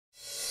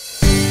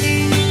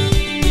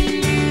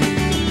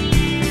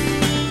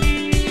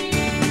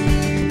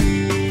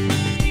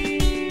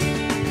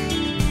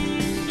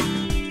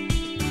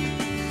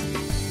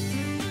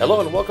Hello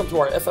and welcome to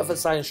our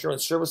FFSI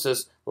Insurance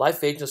Services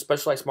Life Agent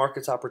Specialized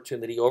Markets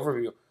Opportunity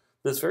Overview.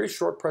 This very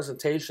short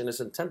presentation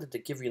is intended to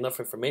give you enough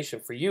information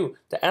for you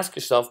to ask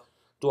yourself,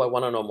 do I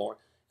want to know more?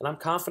 And I'm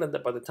confident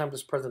that by the time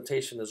this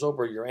presentation is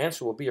over, your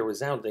answer will be a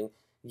resounding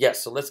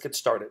yes. So let's get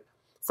started.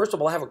 First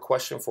of all, I have a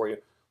question for you.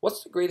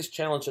 What's the greatest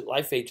challenge that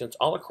life agents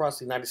all across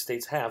the United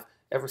States have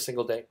every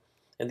single day?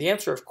 And the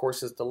answer, of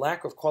course, is the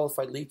lack of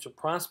qualified leads or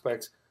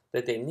prospects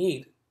that they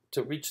need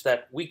to reach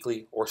that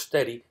weekly or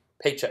steady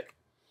paycheck.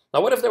 Now,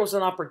 what if there was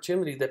an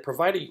opportunity that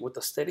provided you with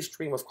a steady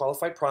stream of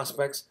qualified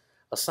prospects,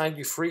 assigned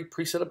you free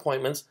preset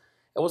appointments,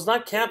 and was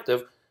not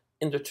captive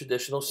in the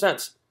traditional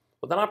sense?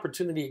 Well, that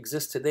opportunity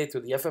exists today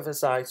through the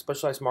FFSI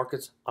Specialized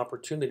Markets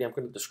Opportunity I'm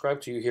going to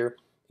describe to you here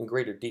in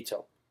greater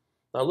detail.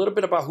 Now, a little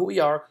bit about who we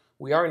are.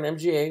 We are an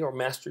MGA, or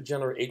Master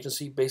General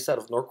Agency, based out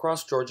of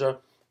Norcross, Georgia,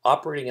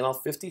 operating in all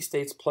 50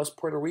 states plus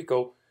Puerto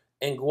Rico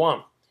and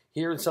Guam.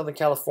 Here in Southern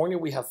California,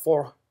 we have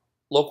 4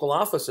 local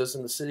offices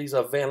in the cities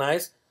of Van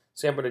Nuys,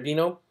 San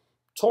Bernardino,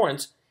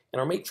 Torrance, and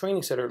our main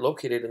training center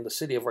located in the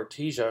city of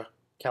Artesia,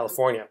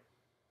 California.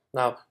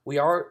 Now, we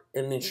are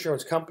an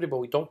insurance company, but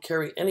we don't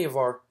carry any of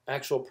our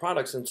actual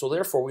products, and so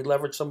therefore we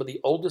leverage some of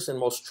the oldest and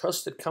most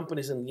trusted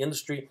companies in the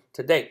industry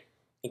today,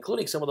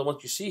 including some of the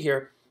ones you see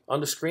here on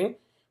the screen,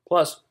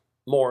 plus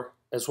more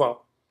as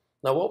well.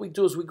 Now, what we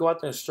do is we go out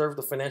there and serve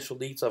the financial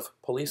needs of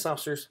police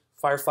officers,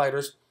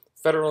 firefighters,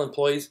 federal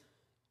employees,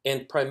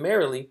 and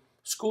primarily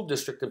school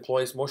district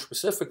employees, more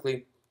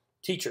specifically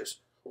teachers.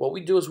 What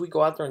we do is we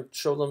go out there and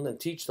show them and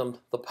teach them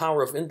the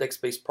power of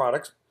index-based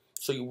products,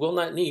 so you will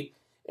not need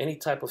any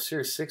type of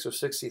Series 6 or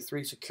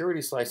 63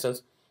 securities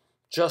license,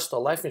 just a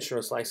life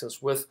insurance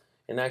license with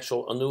an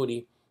actual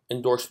annuity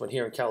endorsement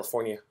here in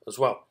California as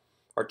well.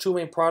 Our 2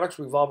 main products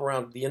revolve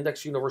around the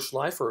Index Universal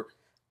Life, or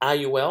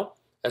IUL,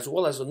 as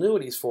well as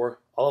annuities for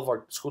all of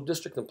our school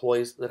district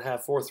employees that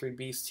have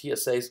 403Bs,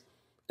 TSAs,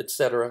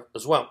 etc.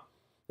 as well.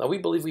 Now, we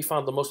believe we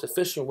found the most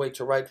efficient way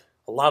to write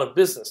a lot of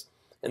business,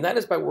 and that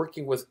is by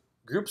working with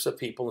groups of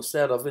people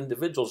instead of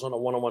individuals on a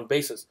one-on-one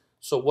basis.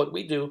 So what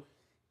we do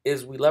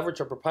is we leverage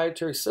our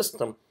proprietary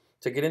system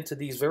to get into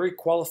these very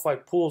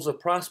qualified pools of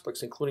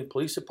prospects, including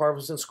police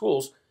departments and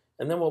schools.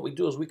 And then what we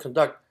do is we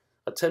conduct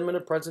a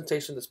 10-minute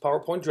presentation that's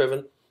PowerPoint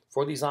driven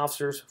for these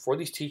officers, for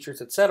these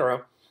teachers,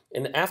 etc.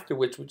 And after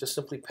which we just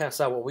simply pass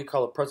out what we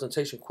call a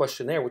presentation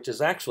questionnaire, which is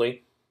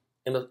actually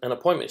an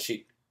appointment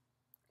sheet.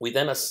 We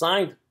then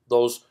assign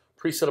those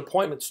preset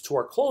appointments to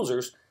our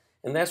closers,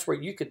 and that's where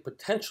you could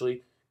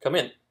potentially come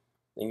in.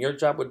 And your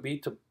job would be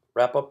to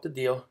wrap up the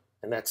deal,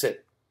 and that's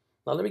it.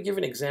 Now, let me give you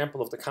an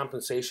example of the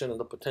compensation and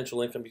the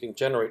potential income you can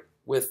generate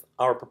with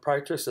our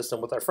proprietary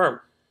system with our firm.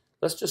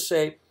 Let's just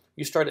say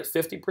you start at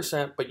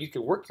 50%, but you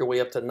can work your way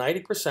up to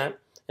 90%.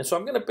 And so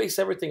I'm going to base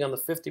everything on the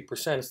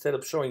 50% instead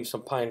of showing you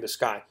some pie in the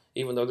sky,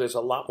 even though there's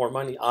a lot more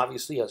money,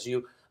 obviously, as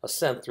you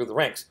ascend through the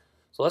ranks.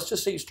 So let's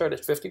just say you start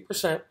at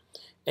 50%,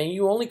 and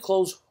you only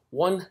close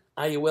 1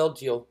 IUL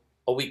deal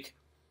a week.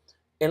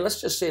 And let's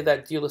just say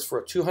that deal is for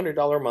a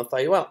 $200 a month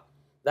IUL.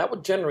 That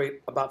would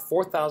generate about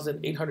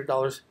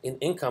 $4,800 in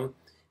income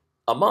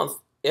a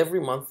month every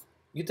month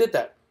you did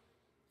that.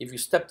 If you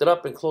stepped it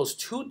up and closed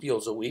 2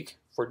 deals a week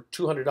for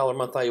 $200 a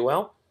month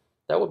IUL,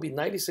 that would be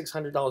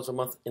 $9,600 a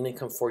month in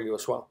income for you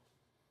as well.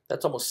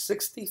 That's almost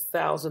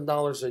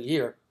 $60,000 a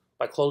year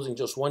by closing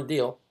just 1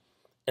 deal,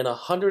 and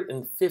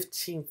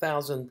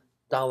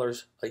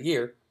 $115,000 a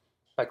year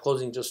by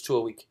closing just 2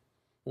 a week.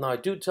 Now, I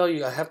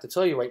have to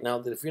tell you right now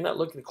that if you're not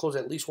looking to close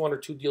at least 1 or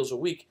 2 deals a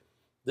week,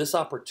 this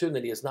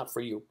opportunity is not for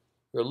you.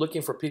 You're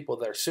looking for people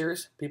that are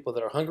serious, people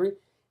that are hungry,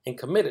 and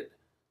committed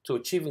to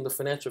achieving the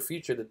financial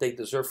future that they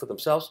deserve for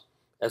themselves,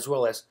 as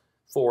well as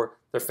for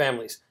their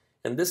families.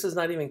 And this is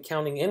not even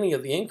counting any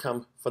of the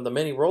income from the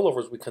many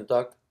rollovers we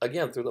conduct,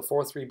 again, through the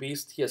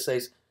 403Bs,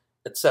 TSAs,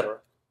 etc.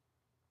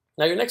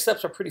 Now, your next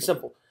steps are pretty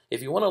simple.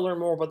 If you want to learn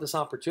more about this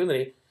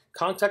opportunity,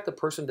 contact the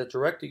person that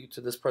directed you to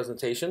this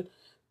presentation,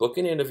 book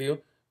an interview,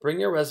 bring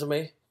your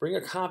resume, bring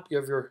a copy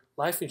of your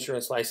life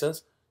insurance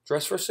license,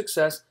 dress for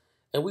success,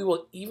 and we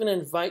will even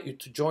invite you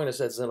to join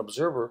us as an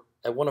observer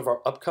at one of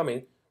our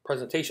upcoming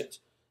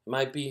presentations. It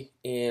might be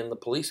in the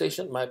police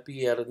station, it might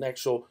be at an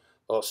actual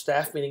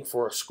staff meeting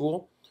for a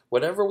school.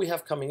 Whatever we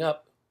have coming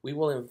up, we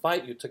will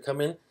invite you to come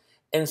in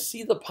and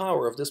see the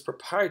power of this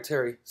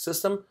proprietary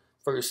system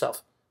for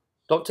yourself.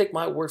 Don't take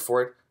my word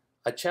for it.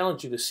 I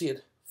challenge you to see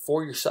it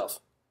for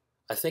yourself.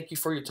 I thank you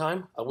for your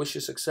time. I wish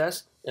you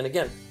success. And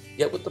again,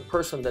 get with the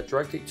person that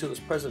directed you to this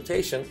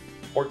presentation,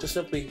 or just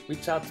simply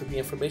reach out to the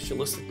information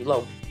listed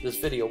below this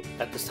video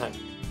at this time.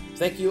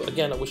 Thank you.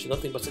 Again, I wish you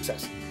nothing but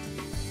success.